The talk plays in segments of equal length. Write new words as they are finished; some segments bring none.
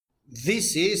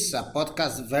This is a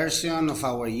podcast version of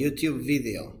our YouTube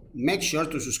video. Make sure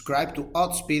to subscribe to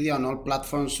Oddspedia on all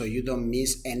platforms so you don't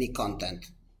miss any content.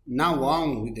 Now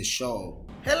on with the show.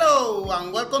 Hello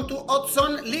and welcome to Odds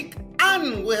on Ligue,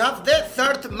 and we have the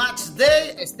third match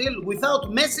day, still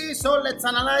without Messi, so let's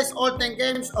analyze all 10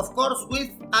 games, of course, with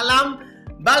Alam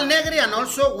Valnegri and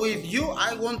also with you.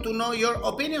 I want to know your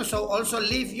opinion, so also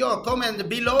leave your comment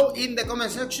below in the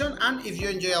comment section, and if you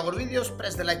enjoy our videos,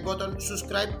 press the like button,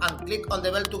 subscribe and click on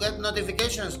the bell to get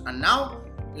notifications. And now,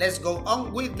 let's go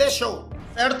on with the show.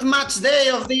 Third match day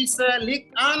of this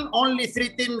league, and only 3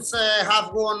 teams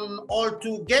have won all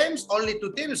 2 games. Only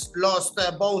 2 teams lost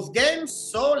both games.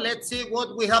 So let's see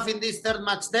what we have in this third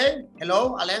match day.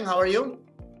 Hello, Alain, how are you?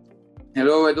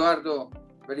 Hello, Eduardo.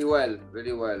 Very well,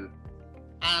 very well.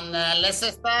 And let's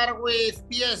start with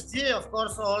PSG. Of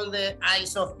course, all the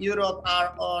eyes of Europe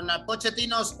are on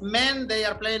Pochettino's men. They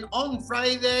are playing on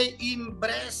Friday in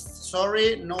Brest.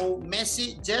 Sorry, no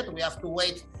Messi yet. We have to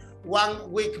wait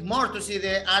 1 week more to see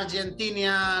the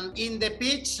Argentinian in the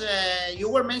pitch. You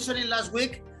were mentioning last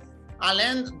week,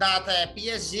 Alain, that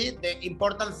PSG, the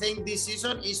important thing this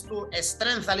season is to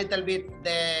strengthen a little bit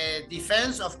the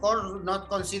defense. Of course, not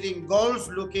conceding goals,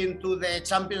 looking to the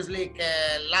Champions League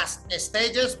last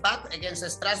stages, but against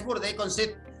Strasbourg, they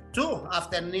conceded 2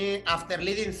 after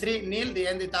leading 3-0. They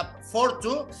ended up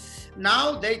 4-2.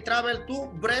 Now they travel to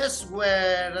Brest,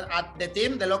 where at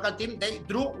the local team, they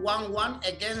drew 1-1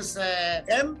 against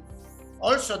them.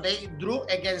 Also, they drew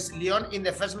against Lyon in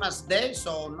the first match day,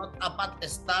 so not a bad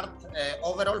start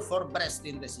overall for Brest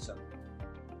in the season.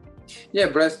 Yeah,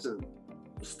 Brest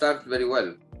start very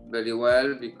well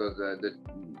because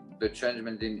the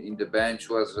changement in the bench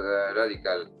was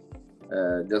radical.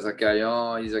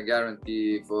 Zakarian is a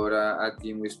guarantee for a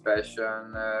team with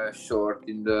passion, short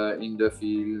in the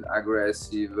field,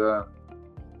 aggressive.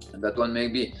 That one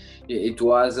maybe it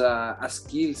was a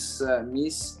skills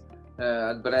miss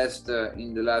at Brest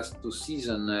in the last 2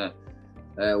 seasons,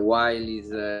 while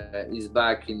he's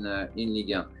back in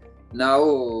Ligue.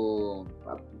 Now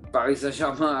Paris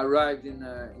Saint-Germain arrived in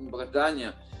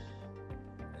Bretagne.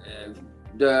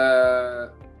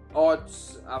 The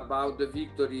odds about the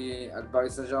victory at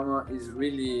Paris Saint-Germain is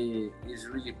really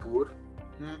poor,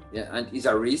 yeah, and is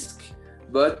a risk.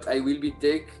 But I will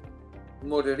take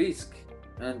more risk,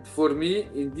 and for me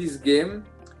in this game,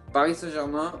 Paris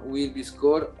Saint-Germain will be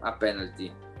scored a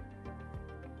penalty,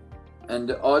 and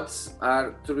the odds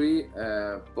are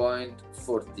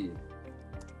 3.40.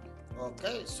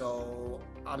 Okay, so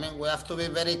I mean we have to be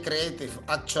very creative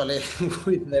actually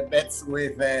with the bets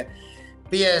with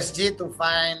PSG to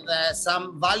find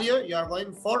some value. You are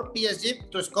going for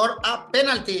PSG to score a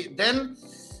penalty. Then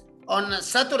on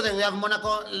Saturday we have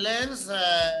Monaco Lens.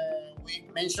 We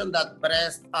mentioned that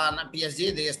Brest and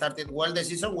PSG, they started well the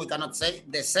season. We cannot say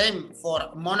the same for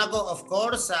Monaco, of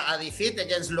course. A defeat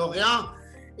against Lorient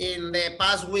in the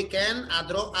past weekend, a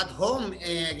draw at home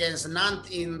against Nantes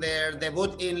in their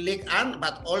debut in Ligue 1.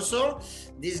 But also,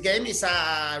 this game is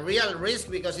a real risk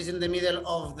because it's in the middle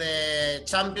of the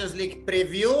Champions League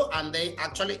preview, and they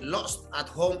actually lost at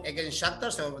home against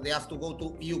Shakhtar, so they have to go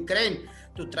to Ukraine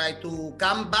to try to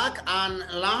come back and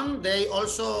learn. They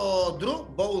also drew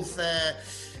both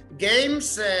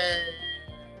games.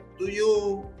 Do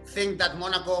you think that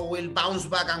Monaco will bounce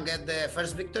back and get the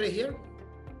first victory here?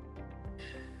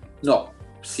 No,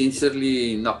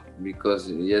 sincerely no, because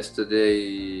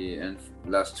yesterday and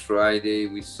last Friday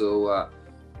we saw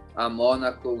a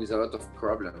Monaco with a lot of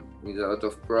problem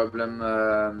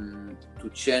to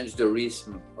change the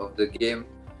rhythm of the game,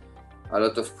 a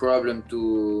lot of problem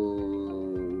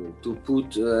to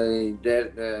put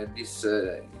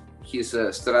his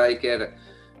striker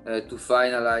to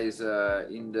finalize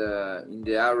in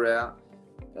the area.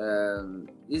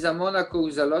 Is a Monaco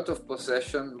with a lot of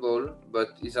possession ball,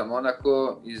 but is a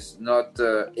Monaco is not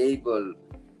able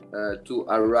to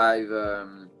arrive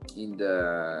in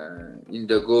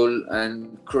the goal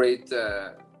and create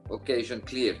occasion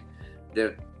clear.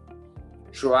 They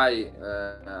try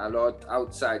a lot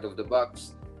outside of the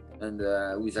box, and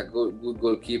with a good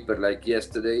goalkeeper like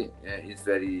yesterday, is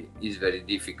very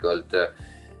difficult.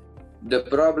 The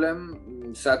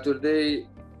problem Saturday,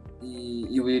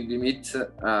 he will be meet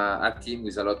a team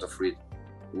with a lot of rhythm,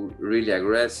 really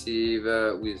aggressive,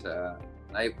 with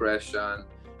high pressure,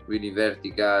 really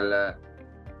vertical,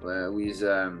 with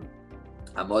a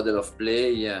model of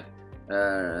play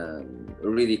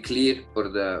really clear for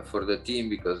the team,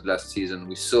 because last season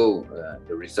we saw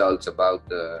the results about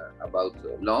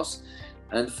Lens,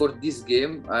 and for this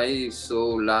game I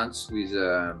saw Lens with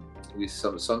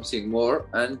something more,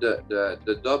 and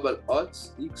the double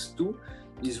odds X2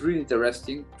 is really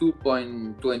interesting,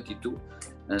 2.22,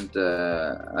 and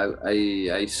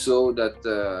I saw that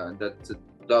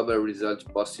double result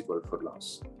possible for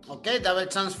Lens. Okay, double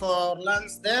chance for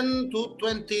Lens then,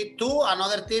 2.22,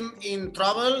 another team in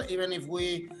trouble, even if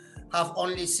we have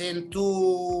only seen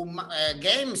two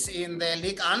games in the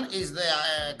Ligue 1, is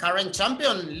the current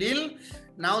champion, Lille.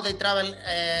 Now they travel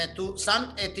to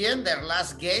Saint-Etienne. Their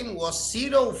last game was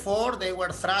 0-4. They were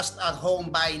thrashed at home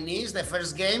by Nice. The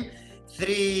first game,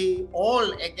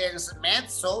 3-all against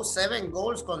Metz. So 7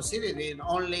 goals conceded in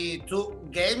only 2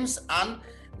 games. And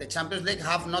the Champions League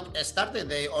have not started.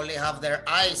 They only have their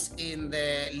eyes in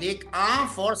the Ligue 1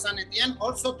 for Saint-Etienne.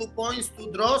 Also 2 points,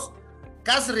 2 draws.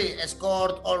 Kasri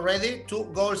scored already 2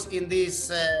 goals in this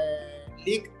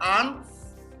Ligue 1.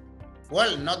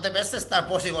 Well, not the best start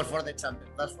possible for the champion,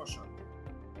 that's for sure.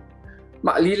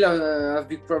 But Lille have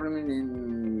big problem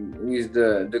with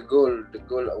the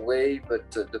goal away,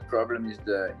 but the problem is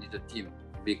the team,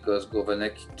 because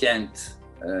Gourvenec can't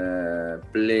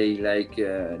play like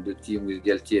the team with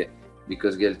Galtier,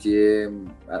 because Galtier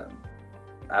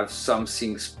have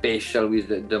something special with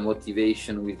the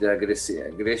motivation, with the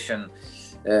aggression.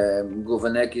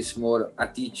 Gourvenec is more a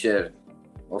teacher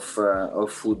of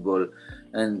football.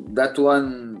 And that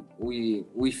one we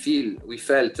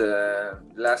felt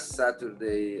last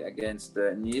Saturday against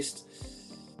Nice,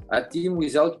 a team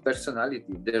without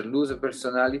personality. They lose a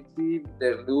personality.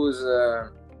 They lose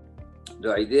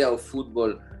the idea of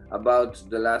football about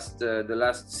the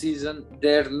last season.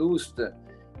 They lost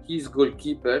his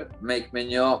goalkeeper, Mike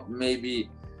Maignan. Maybe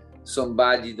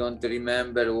somebody don't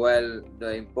remember well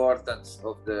the importance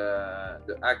of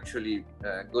the actually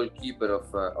goalkeeper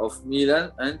of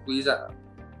Milan, and who is a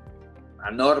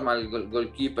normal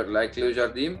goalkeeper like Le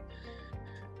Jardim.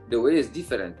 The way is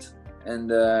different,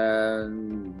 and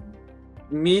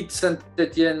meet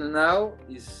Saint-Etienne now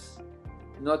is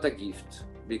not a gift,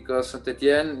 because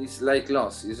Saint-Etienne is like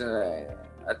Lens, is a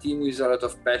team with a lot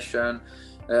of passion.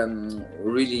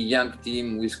 Really young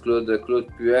team with Claude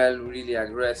Puel, really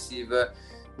aggressive.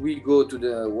 We go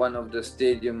to one of the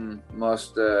stadium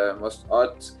most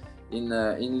hot in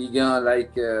Ligue 1,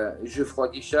 like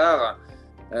Geoffroy Guichard.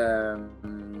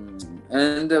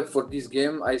 And for this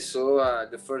game, I saw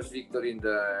the first victory in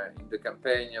the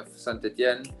campaign of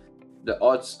Saint-Etienne. The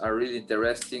odds are really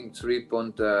interesting,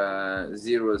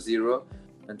 3.00,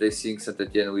 and I think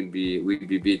Saint-Etienne will be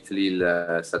beat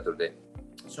Lille Saturday.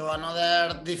 So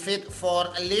another defeat for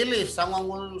Lille. If someone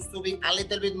wants to be a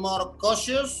little bit more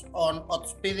cautious, on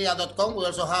oddspedia.com we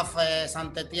also have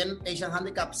Saint-Etienne Asian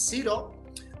Handicap 0.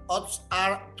 Odds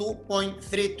are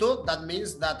 2.32. That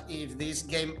means that if this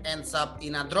game ends up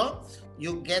in a draw,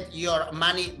 you get your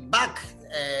money back.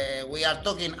 We are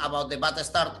talking about the bad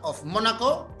start of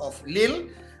Monaco, of Lille,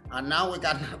 and now we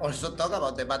can also talk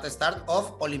about the bad start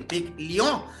of Olympique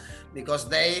Lyon, because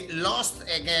they lost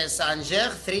against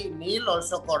Angers 3-0.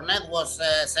 Also, Cornet was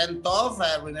sent off.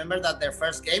 Remember that their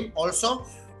first game also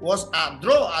was a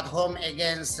draw at home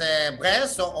against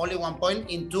Brest, so only 1 point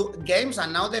in 2 games.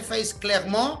 And now they face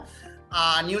Clermont,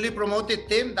 a newly promoted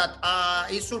team that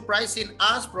is surprising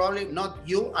us, probably not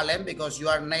you, Alain, because you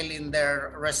are nailing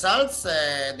their results.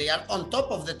 They are on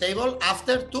top of the table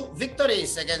after 2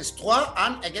 victories against Troyes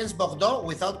and against Bordeaux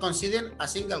without conceding a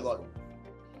single goal.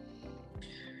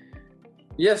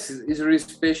 Yes, it's really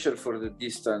special for the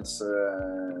distance.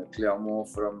 Clermont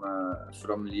from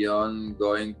Lyon,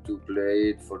 going to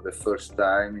play it for the first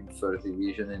time in first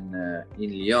division in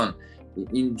Lyon.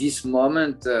 In this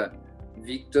moment,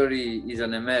 victory is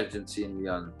an emergency in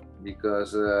Lyon,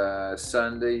 because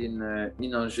Sunday in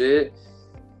Angers,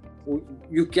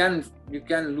 you can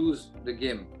lose the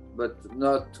game, but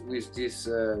not with this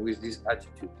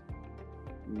attitude.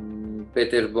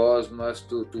 Peter Bosz must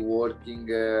to working.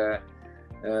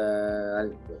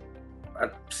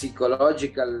 At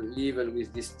psychological level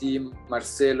with this team.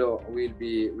 Marcelo will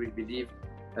leave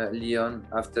Lyon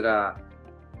after a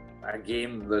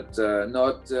game, but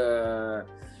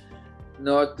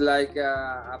not like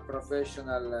a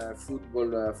professional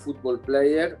football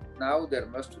player. Now there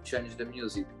must to change the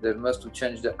music. There must to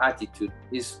change the attitude.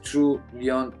 It's true,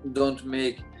 Lyon don't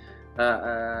make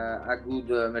a good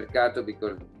mercato,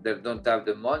 because they don't have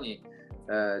the money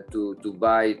to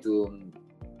buy to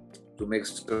make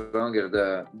stronger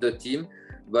the team,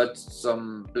 but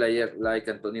some players like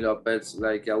Anthony Lopez,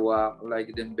 like Aouar,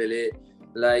 like Dembélé,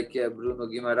 like Bruno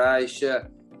Guimaraes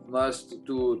must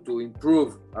to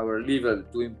improve our level,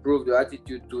 to improve the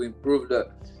attitude, to improve the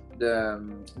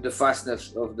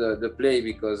fastness of the play,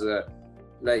 because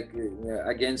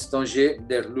against Angers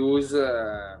they lose,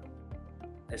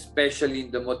 especially in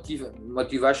the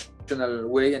motivational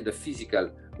way and the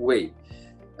physical way.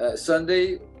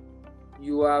 Sunday,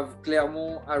 you have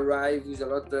Clermont arrive with a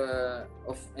lot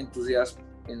of enthusiasm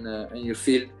in your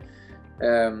field,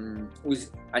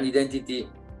 with an identity.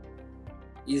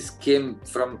 Is came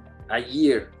from a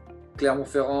year.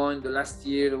 Clermont-Ferrand in the last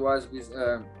year was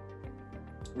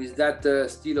with that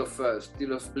style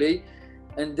of play,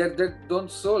 and they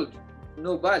don't sold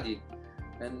nobody,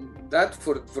 and that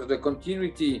for the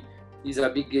continuity is a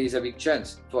big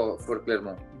chance for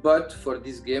Clermont. But for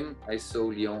this game, I saw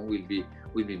Lyon will be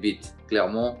beat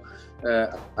Clermont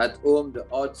at home. The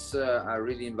odds are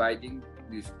really inviting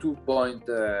with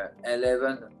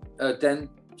 2.10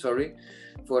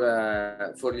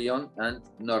 for Lyon, and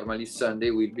normally Sunday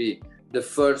will be the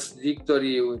first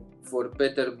victory for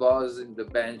Peter Bosz in the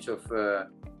bench of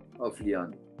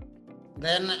Lyon.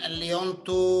 Then Lyon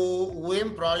to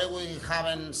win, probably we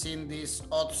haven't seen these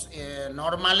odds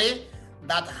normally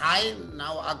that high.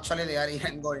 Now actually they are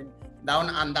even going down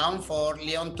and down for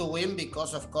Lyon to win,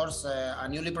 because of course a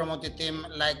newly promoted team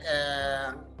like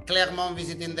Clermont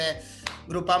visiting the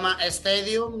Groupama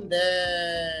Stadium, the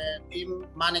team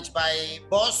managed by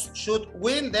Bosz should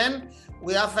win. Then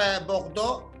we have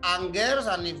Bordeaux, Angers,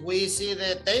 and if we see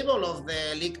the table of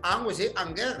the Ligue 1, we see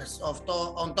Angers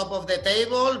on top of the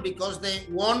table because they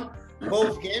won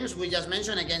both games we just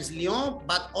mentioned against Lyon,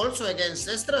 but also against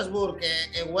Strasbourg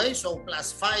away, so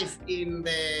 +5 in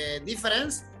the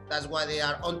difference. That's why they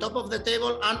are on top of the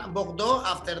table. And Bordeaux,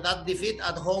 after that defeat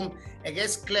at home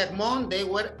against Clermont, they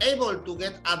were able to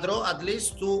get a draw, at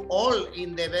least 2-2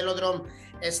 in the Velodrome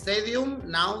Stadium.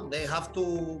 Now they have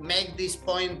to make this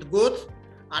point good,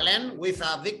 Alain, with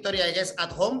a victory, I guess,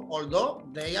 at home, although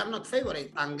they are not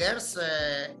favorite. Angers,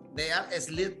 they are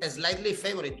slightly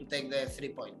favorite to take the 3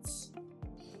 points.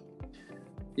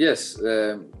 Yes,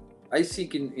 I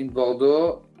think in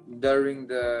Bordeaux, during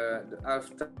the half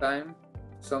time,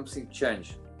 something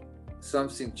changed.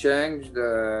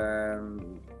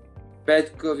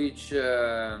 Petkovic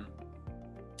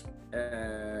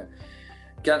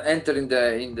can enter in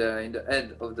the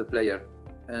head of the player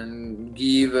and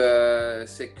give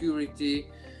security.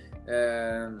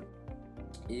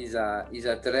 Is a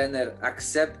trainer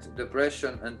accept the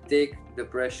pressure and take the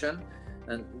pressure,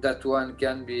 and that one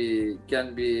can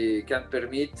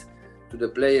permit to the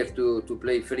player to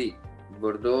play free.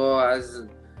 Bordeaux has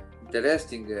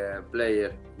interesting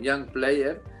young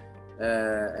player,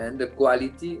 and the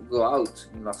quality go out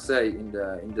in Marseille in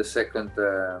the second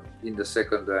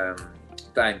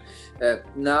time.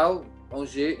 Now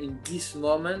Angers in this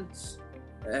moment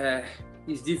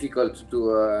is difficult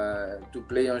to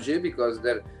play Angers because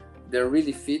they're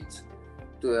really fit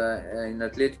in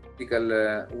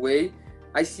athletical way.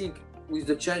 I think with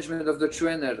the changement of the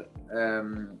trainer,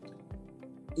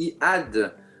 he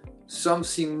add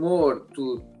something more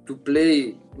to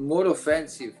play more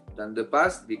offensive than the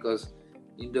past, because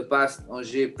in the past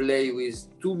Angers play with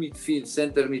two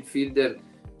center midfielder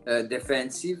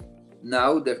defensive.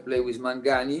 Now they play with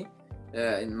Mangani,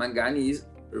 and Mangani is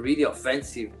really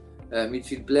offensive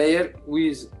midfield player.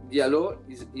 With Diallo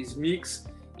is mixed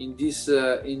in this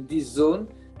zone,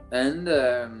 and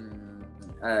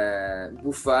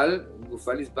Bouffal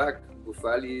is back.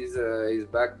 Bouffal is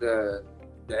back, the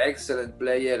excellent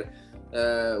player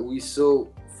we saw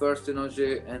first in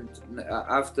Angers and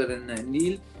after in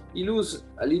Lille. He lose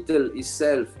a little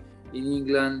himself in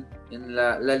England in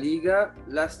La Liga.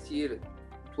 Last year it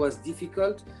was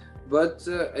difficult, but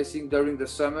I think during the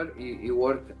summer he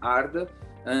worked hard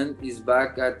and is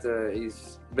back at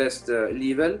his best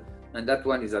level, and that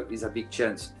one is a big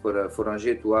chance for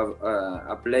Angers to have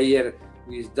a player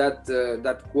with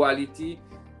that quality,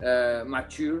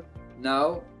 mature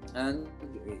now, and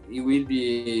he will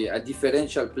be a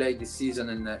differential play this season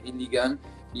in Ligue 1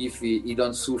 if he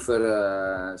don't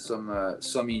suffer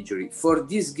some injury. For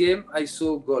this game, I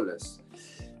saw goalless.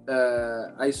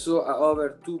 I saw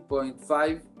over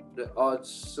 2.5. The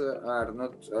odds are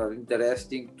not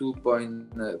interesting,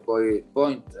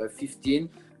 2.15,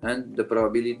 and the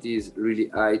probability is really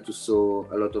high to saw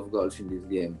a lot of goals in this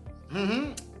game.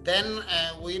 Mm-hmm. Then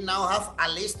we now have a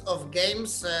list of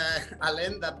games,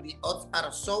 Alain, that the odds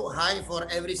are so high for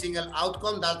every single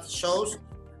outcome. That shows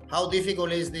how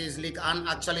difficult is this Ligue 1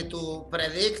 actually to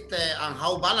predict, and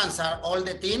how balanced are all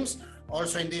the teams.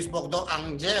 Also in this Bordeaux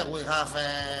Angers, we have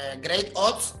great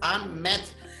odds, and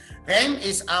Metz game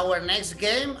is our next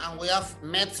game, and we have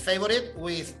Metz favorite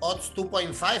with odds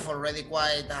 2.5, already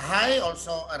quite high.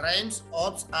 Also Reims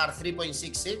odds are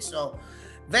 3.66, so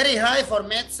very high for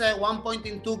Metz. 1 point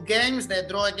in 2 games, the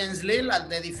draw against Lille and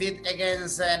the defeat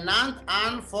against Nantes.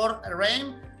 And for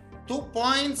Reims, 2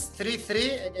 points,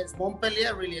 3-3 against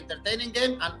Montpellier, really entertaining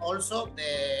game, and also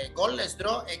the goalless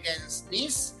draw against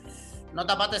Nice. Not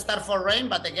a bad start for Rain,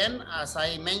 but again, as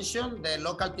I mentioned, the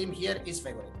local team here is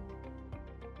favorite.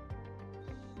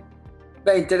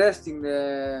 But interesting,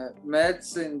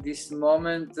 Mets in this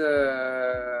moment,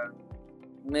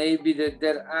 maybe that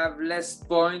they have less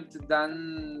point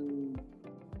than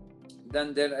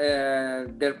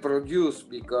their produce,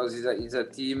 because it's a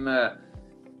team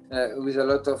with a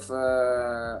lot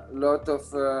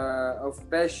of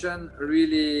passion,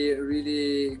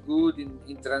 really good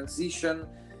in transition.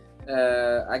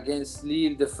 Against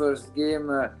Lille, the first game,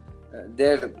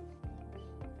 they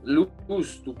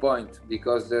lose 2 points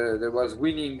because there was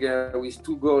winning with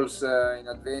 2 goals in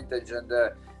advantage, and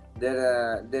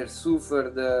they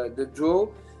suffered the draw.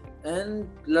 And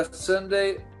last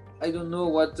Sunday, I don't know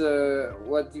what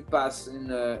he passed in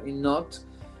Not.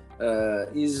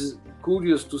 Is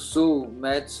curious to saw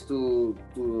Mets to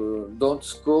don't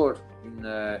score in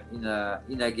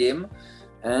a game.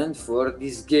 And for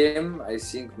this game, I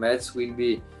think Mets will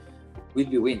be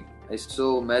win. I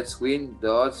saw Mets win.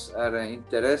 The odds are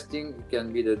interesting. It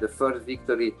can be the first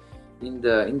victory in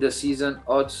the season.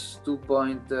 Odds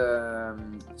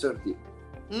 2.30.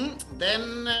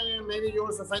 Then maybe you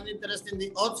also find interesting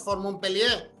the odds for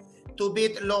Montpellier to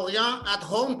beat Lorient at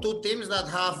home. 2 teams that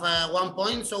have 1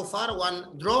 point so far,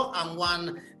 1 draw and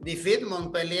 1 defeat.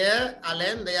 Montpellier,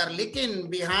 Alain, they are leaking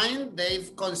behind.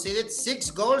 They've conceded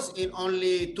 6 goals in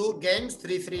only 2 games,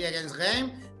 3-3 against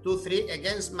Reims, 2-3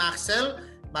 against Marseille.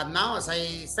 But now, as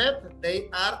I said, they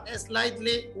are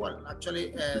slightly,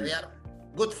 they are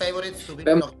good favorites to beat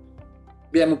Lorient.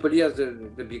 Yeah, Montpellier has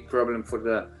the big problem for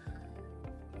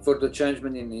the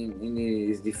changement in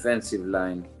his defensive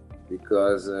line,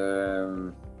 because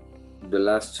the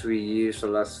last 3 years or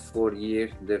last 4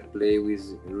 years they play with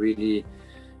really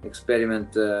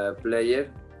experiment player,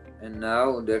 and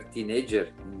now they're teenager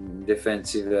in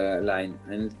defensive line,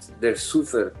 and they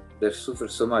suffer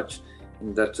so much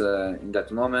in that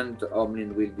moment.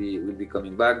 Omlin will be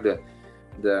coming back, the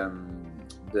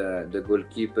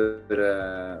goalkeeper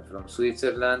from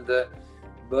Switzerland,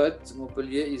 but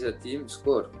Montpellier is a team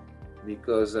score,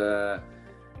 because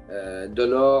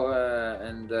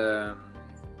Delors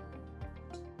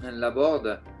and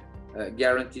Laborde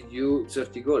guaranteed you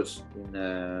 30 goals in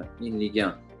Ligue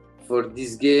 1. For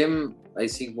this game, I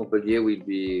think Montpellier will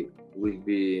be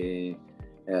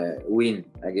win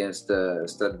against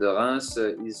Stade de Reims,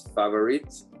 is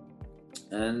favorite,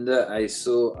 and I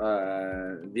saw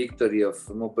a victory of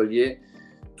Montpellier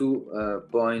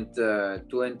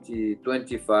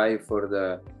 2.25 for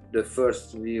the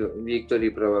first victory,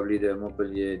 probably the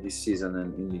Montpellier this season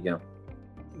in Ligue 1.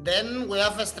 Then we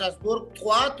have Strasbourg,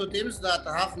 2 teams that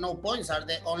have no points, are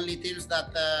the only teams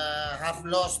that have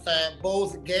lost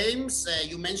both games.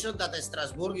 You mentioned that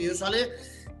Strasbourg usually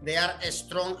they are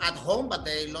strong at home, but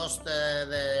they lost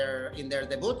in their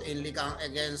debut in Ligue 1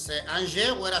 against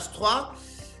Angers, whereas 3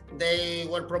 they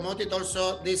were promoted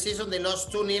also this season. They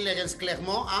lost 2-0 against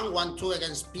Clermont and 1-2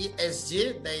 against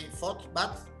PSG. They fought,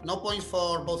 but no points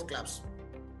for both clubs.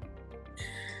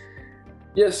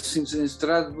 Yes, since in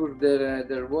Strasbourg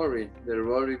they're worried. They're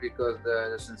worried because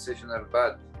the sensations are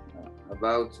bad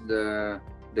about the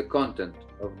content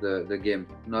of the game,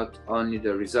 not only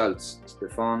the results.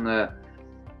 Stéphane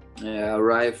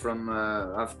arrived from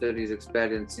after his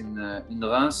experience in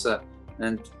Reims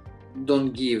and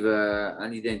don't give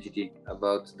an identity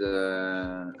about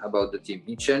the team.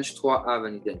 In Change 3 have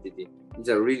an identity. It's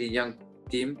a really young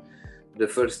team. The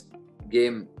first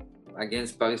game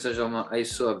against Paris Saint-Germain, I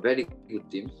saw a very good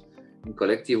team in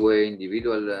collective way,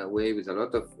 individual way, with a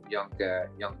lot of young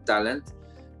talent,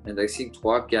 and I think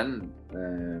 3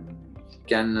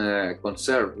 can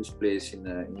conserve his place in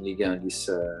Ligue 1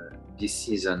 this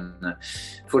season.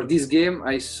 For this game,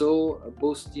 I saw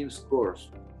both teams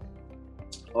scores.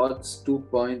 Odds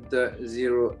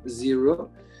 2.00.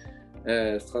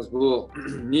 Strasbourg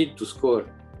need to score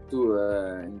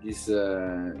in this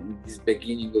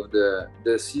beginning of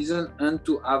the season, and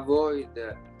to avoid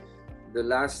the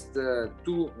last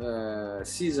 2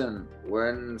 seasons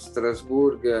when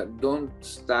Strasbourg don't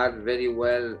start very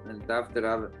well and after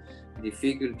have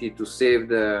difficulty to save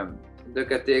the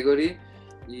category.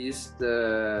 Is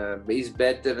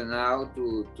better now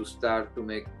to start to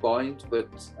make points, but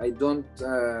I don't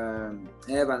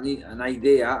have an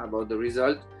idea about the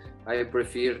result. I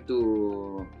prefer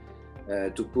to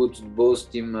put both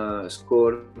team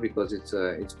score, because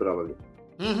it's probably.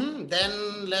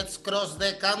 Then let's cross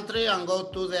the country and go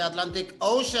to the Atlantic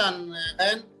Ocean.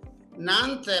 And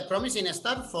Nantes, promising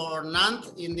start for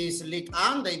Nantes in this Ligue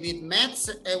 1. They beat Metz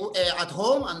at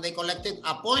home and they collected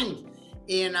a point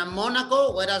in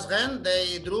Monaco, whereas Rennes,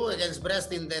 they drew against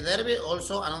Brest in the derby,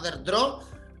 also another draw.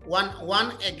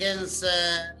 1-1 against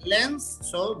Lens,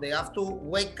 so they have to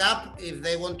wake up if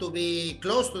they want to be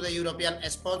close to the European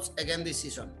spots again this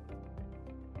season.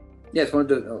 Yes,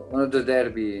 one of the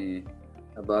derby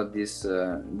about this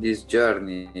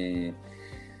journey.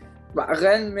 But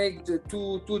Rennes made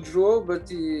two draw, but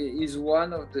he is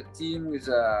one of the team with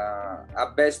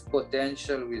a best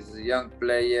potential with young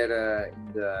player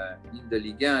in the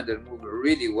Ligue 1. They move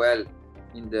really well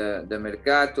in the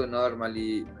mercato.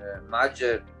 Normally,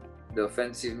 Major, the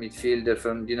offensive midfielder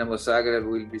from Dinamo Zagreb,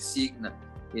 will be signed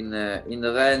in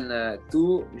Rennes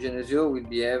too. Genesio will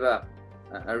be have a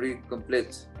really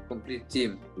complete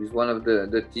team with one of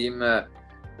the team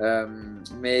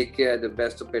make the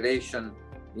best operation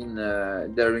in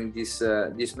during this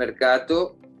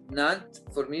mercato. Nantes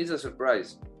for me is a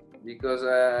surprise because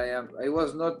I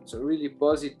was not really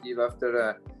positive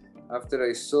after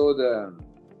I saw the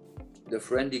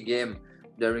friendly game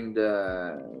during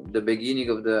the beginning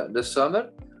of the summer,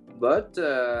 but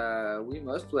we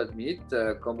must admit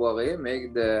Camboire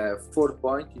made the 4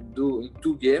 points in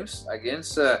two games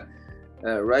against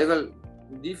rival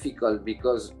difficult,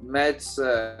 because Metz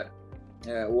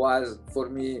was for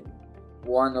me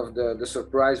one of the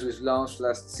surprise with Lens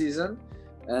last season,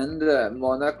 and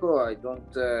Monaco. I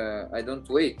don't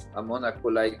wait a Monaco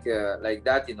like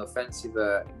that in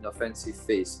offensive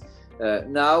phase.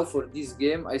 Now for this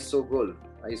game, I saw goal.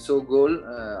 An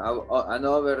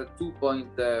over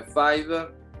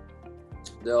 2.5.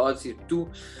 The odds is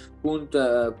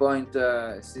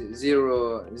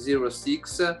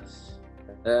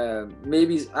 2.006.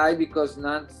 Maybe it's high because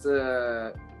Nantes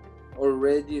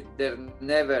already they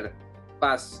never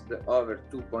passed over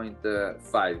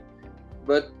 2.5,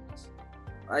 but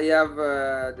I have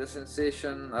the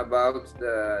sensation about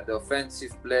the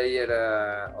offensive player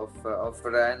of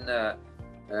Rennes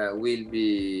will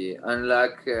be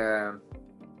unlocked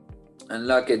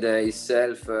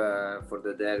himself for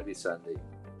the derby Sunday.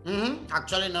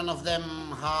 Actually, none of them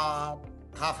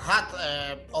have had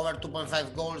over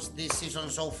 2.5 goals this season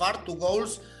so far. 2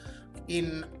 goals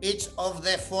in each of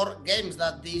the 4 games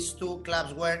that these two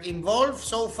clubs were involved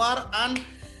so far. And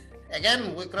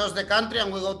again, we cross the country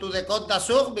and we go to the Côte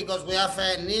d'Azur because we have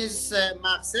Nice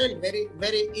Marseille. Very,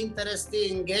 very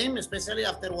interesting game, especially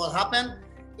after what happened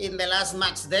in the last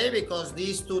match day, because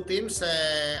these two teams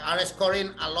are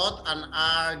scoring a lot and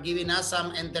are giving us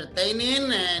some entertaining.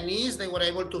 Nice, they were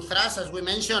able to thrash, as we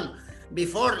mentioned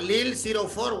before, Lille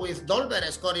 0-4 with Dolber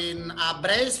scoring a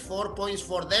brace, 4 points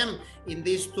for them in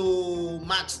these 2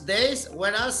 match days,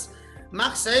 whereas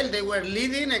Marseille, they were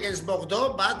leading against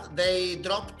Bordeaux, but they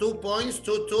dropped 2 points,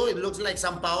 2-2. It looks like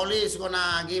Sampaoli is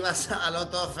gonna give us a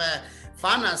lot of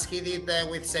fun, as he did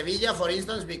with Sevilla, for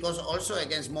instance, because also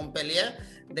against Montpellier,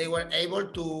 they were able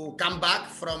to come back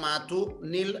from a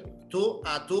 2-0 to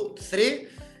a 2-3.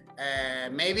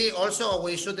 Maybe also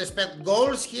we should expect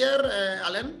goals here,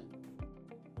 Alain?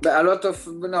 But a lot of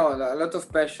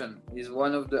passion. Is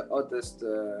one of the hottest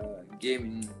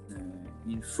game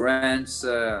in France,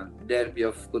 derby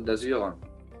of Côte d'Azur.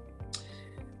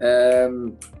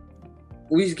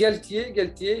 With Galtier,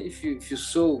 if you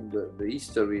saw the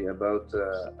history about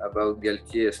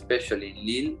Galtier, especially in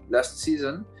Lille last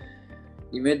season,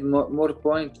 he made more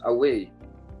points away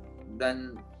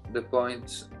than the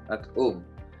points at home,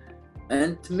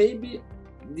 and maybe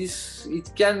this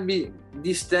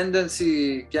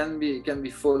tendency can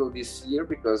be followed this year,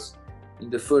 because in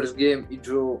the first game he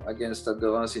drew against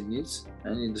Adorance in Nice,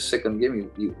 and in the second game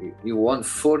he won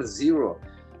 4-0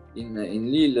 in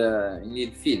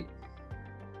Lille field.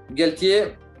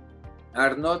 Galtier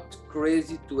are not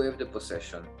crazy to have the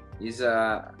possession. He's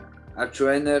a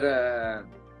trainer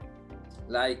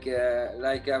like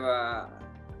have a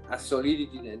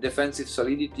solidity, defensive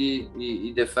solidity.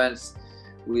 He defends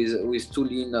with 2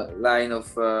 line of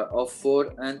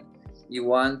 4, and he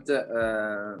want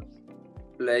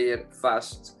player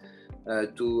fast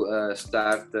to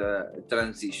start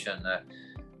transition.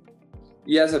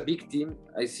 He has a big team.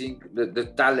 I think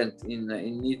the talent in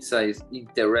Nizza is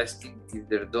interesting. If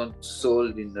they don't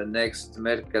sold in the next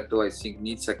mercato, I think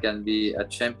Nizza can be a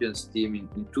champions team in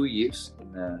 2 years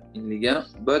in Ligue 1.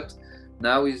 But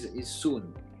now is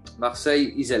soon.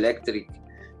 Marseille is electric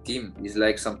team. Is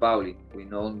like Sampaoli. We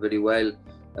know him very well.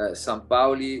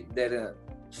 Sampaoli, they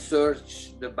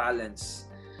search the balance.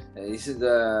 It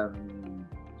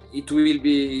will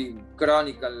be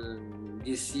chronicle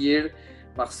this year.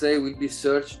 Marseille will be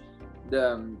search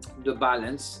the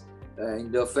balance.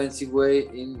 in the offensive way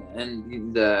and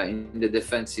in the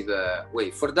defensive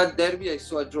way. For that derby, I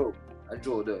saw a draw,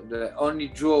 the only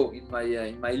draw in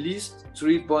my list,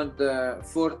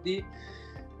 3.40,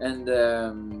 and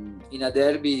in a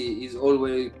derby is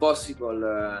always possible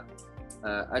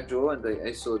a draw, and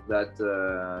I saw that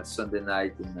Sunday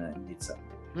night in Nizza.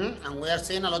 And we are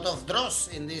seeing a lot of draws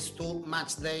in these 2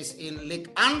 match days in Ligue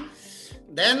 1.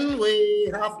 Then we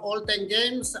have all 10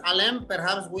 games. Alain,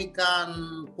 perhaps we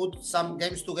can put some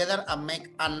games together and make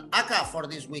an ACA for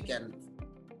this weekend.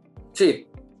 Sì.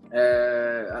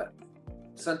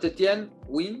 Saint-Étienne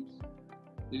win,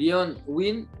 Lyon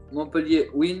win, Montpellier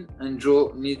win, and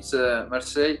draw needs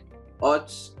Marseille.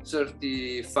 Odds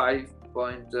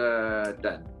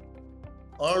 35.10.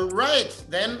 All right,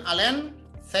 then Alain,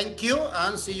 thank you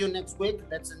and see you next week.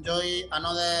 Let's enjoy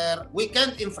another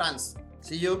weekend in France.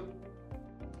 See you.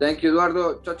 Thank you,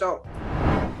 Eduardo. Ciao, ciao.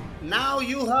 Now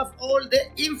you have all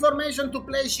the information to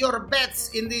place your bets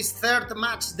in this 3rd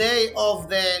match day of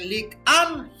the Ligue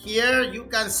 1. Here you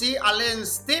can see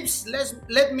Alain's tips.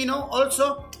 Let me know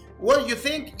also what you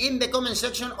think in the comment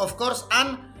section, of course,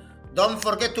 and don't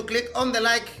forget to click on the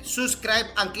like, subscribe,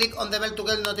 and click on the bell to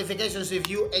get notifications if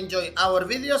you enjoy our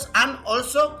videos. And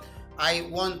also, I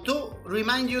want to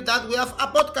remind you that we have a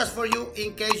podcast for you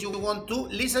in case you want to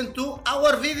listen to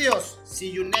our videos. See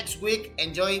you next week.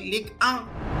 Enjoy Ligue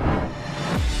 1.